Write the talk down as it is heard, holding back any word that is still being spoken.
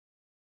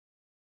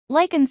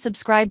Like and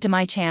subscribe to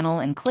my channel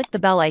and click the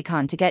bell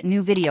icon to get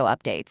new video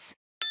updates.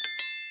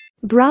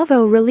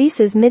 Bravo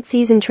releases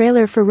mid-season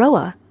trailer for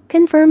Rhoa,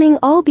 confirming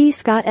all B.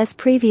 Scott's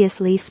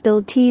previously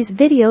spilled tease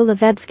video.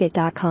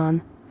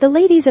 Levebskit.com. The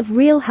ladies of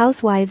Real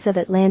Housewives of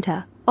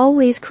Atlanta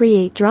always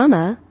create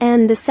drama,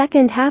 and the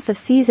second half of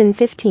season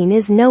 15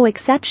 is no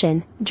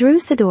exception. Drew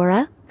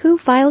Sidora, who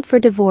filed for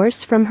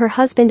divorce from her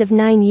husband of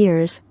 9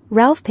 years,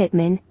 Ralph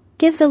Pittman,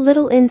 gives a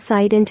little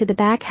insight into the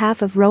back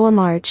half of Rhoa.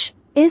 March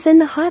is in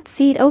the hot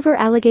seat over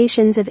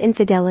allegations of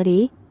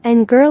infidelity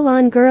and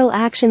girl-on-girl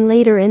action.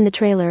 Later in the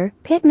trailer,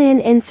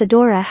 Pittman and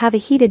Sidora have a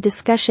heated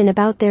discussion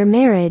about their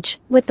marriage,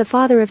 with the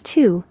father of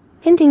two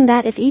hinting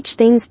that if each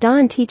thing's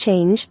don't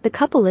change, the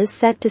couple is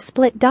set to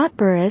split.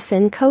 Burruss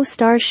and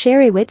co-star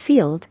Sherry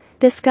Whitfield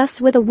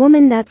discuss with a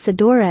woman that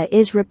Sidora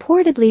is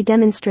reportedly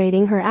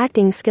demonstrating her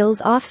acting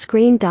skills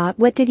off-screen.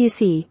 What did you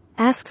see?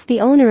 Asks the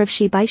owner of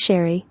She by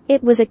Sherry.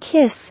 It was a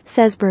kiss,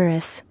 says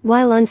Burruss.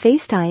 While on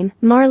FaceTime,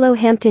 Marlo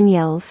Hampton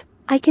yells,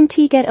 I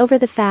can't get over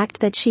the fact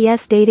that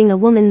she's dating a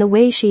woman the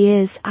way she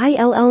is.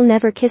 I'll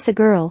never kiss a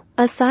girl.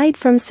 Aside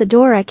from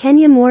Sidora,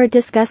 Kenya Moore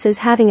discusses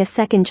having a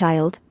second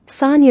child.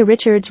 Sonia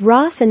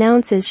Richards-Ross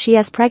announces she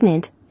is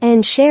pregnant.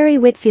 And Sherry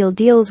Whitfield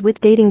deals with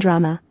dating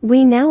drama.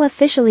 We now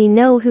officially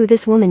know who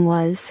this woman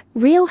was.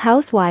 Real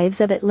Housewives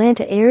of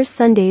Atlanta airs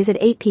Sundays at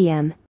 8 p.m.